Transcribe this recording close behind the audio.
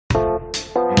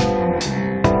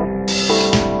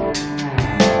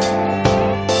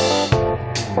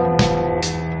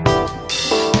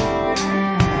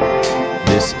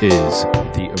is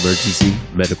the Emergency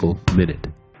Medical Minute.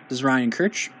 This is Ryan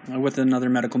Kirch with another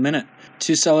Medical Minute.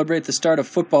 To celebrate the start of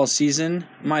football season,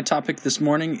 my topic this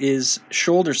morning is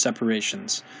shoulder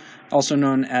separations, also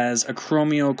known as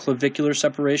acromioclavicular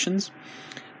separations.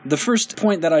 The first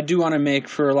point that I do want to make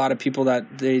for a lot of people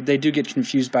that they do get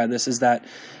confused by this is that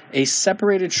a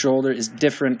separated shoulder is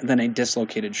different than a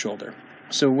dislocated shoulder.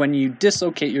 So when you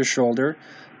dislocate your shoulder,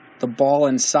 the ball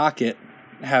and socket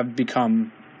have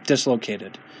become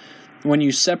dislocated. When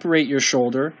you separate your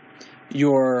shoulder,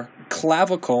 your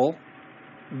clavicle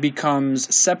becomes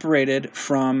separated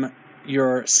from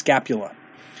your scapula,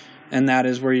 and that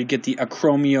is where you get the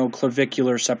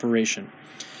acromioclavicular separation.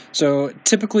 So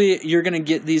typically you're going to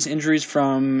get these injuries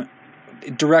from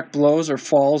direct blows or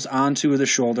falls onto the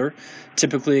shoulder,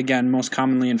 typically, again, most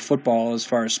commonly in football as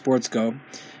far as sports go.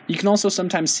 You can also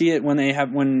sometimes see it when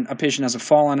a patient has a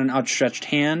fall on an outstretched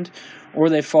hand, or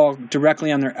they fall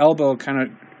directly on their elbow, kind of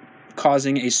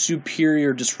causing a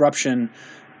superior disruption,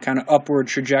 kind of upward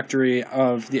trajectory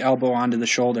of the elbow onto the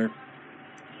shoulder.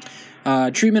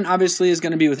 Treatment obviously is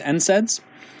going to be with NSAIDs.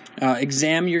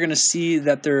 Exam, you're going to see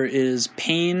that there is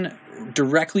pain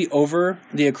directly over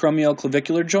the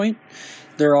acromioclavicular joint.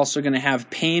 They're also going to have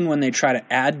pain when they try to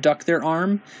adduct their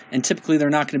arm, and typically they're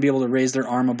not going to be able to raise their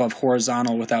arm above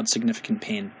horizontal without significant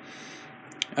pain.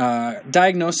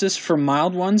 Diagnosis for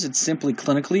mild ones, it's simply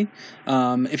clinically.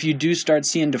 If you do start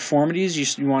seeing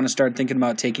deformities, you want to start thinking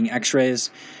about taking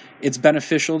x-rays. It's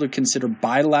beneficial to consider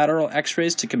bilateral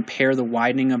x-rays to compare the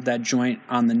widening of that joint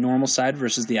on the normal side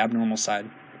versus the abnormal side.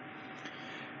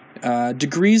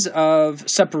 Degrees of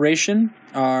separation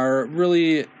are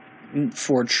really,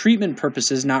 for treatment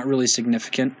purposes, not really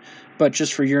significant, but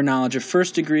just for your knowledge, a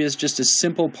first degree is just a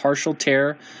simple partial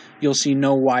tear. You'll see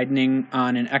no widening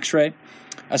on an x-ray.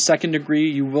 A second degree,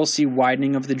 you will see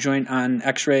widening of the joint on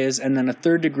x-rays, and then a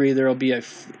third degree,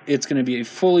 it's going to be a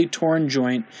fully torn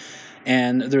joint,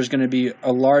 and there's going to be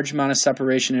a large amount of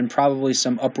separation and probably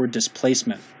some upward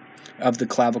displacement of the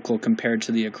clavicle compared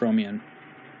to the acromion.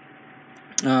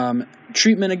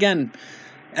 Treatment, again,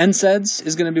 NSAIDs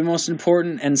is going to be most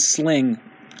important, and sling.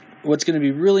 What's going to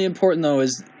be really important, though,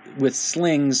 is with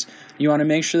slings, you want to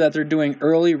make sure that they're doing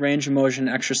early range of motion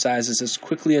exercises as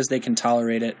quickly as they can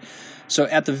tolerate it. So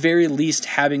at the very least,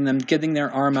 having them getting their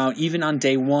arm out, even on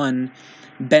day one,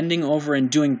 bending over and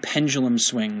doing pendulum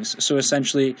swings. So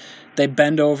essentially, they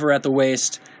bend over at the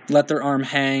waist, let their arm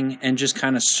hang, and just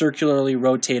kind of circularly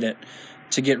rotate it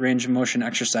to get range of motion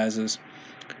exercises.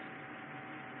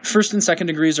 First and second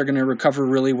degrees are going to recover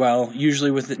really well.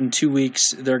 Usually within 2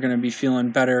 weeks, they're going to be feeling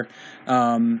better.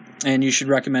 And you should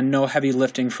recommend no heavy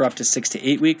lifting for up to 6 to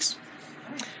 8 weeks.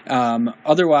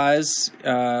 Otherwise,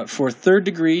 for third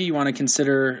degree, you want to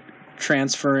consider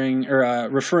transferring or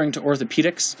referring to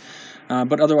orthopedics.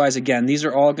 But otherwise, again, these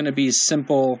are all going to be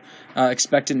simple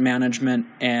expectant management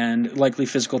and likely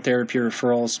physical therapy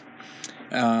referrals.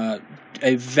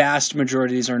 A vast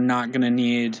majority of these are not going to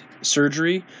need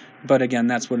surgery. But again,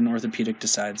 that's what an orthopedic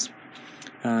decides.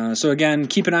 So again,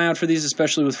 keep an eye out for these,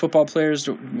 especially with football players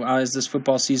as this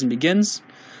football season begins.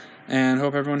 And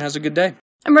hope everyone has a good day.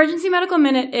 Emergency Medical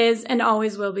Minute is and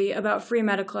always will be about free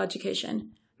medical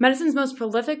education. Medicine's most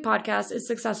prolific podcast is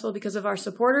successful because of our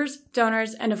supporters,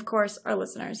 donors, and of course, our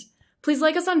listeners. Please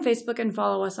like us on Facebook and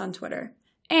follow us on Twitter.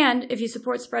 And if you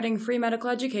support spreading free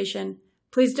medical education,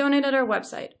 please donate at our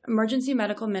website,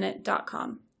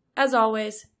 emergencymedicalminute.com. As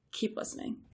always, keep listening.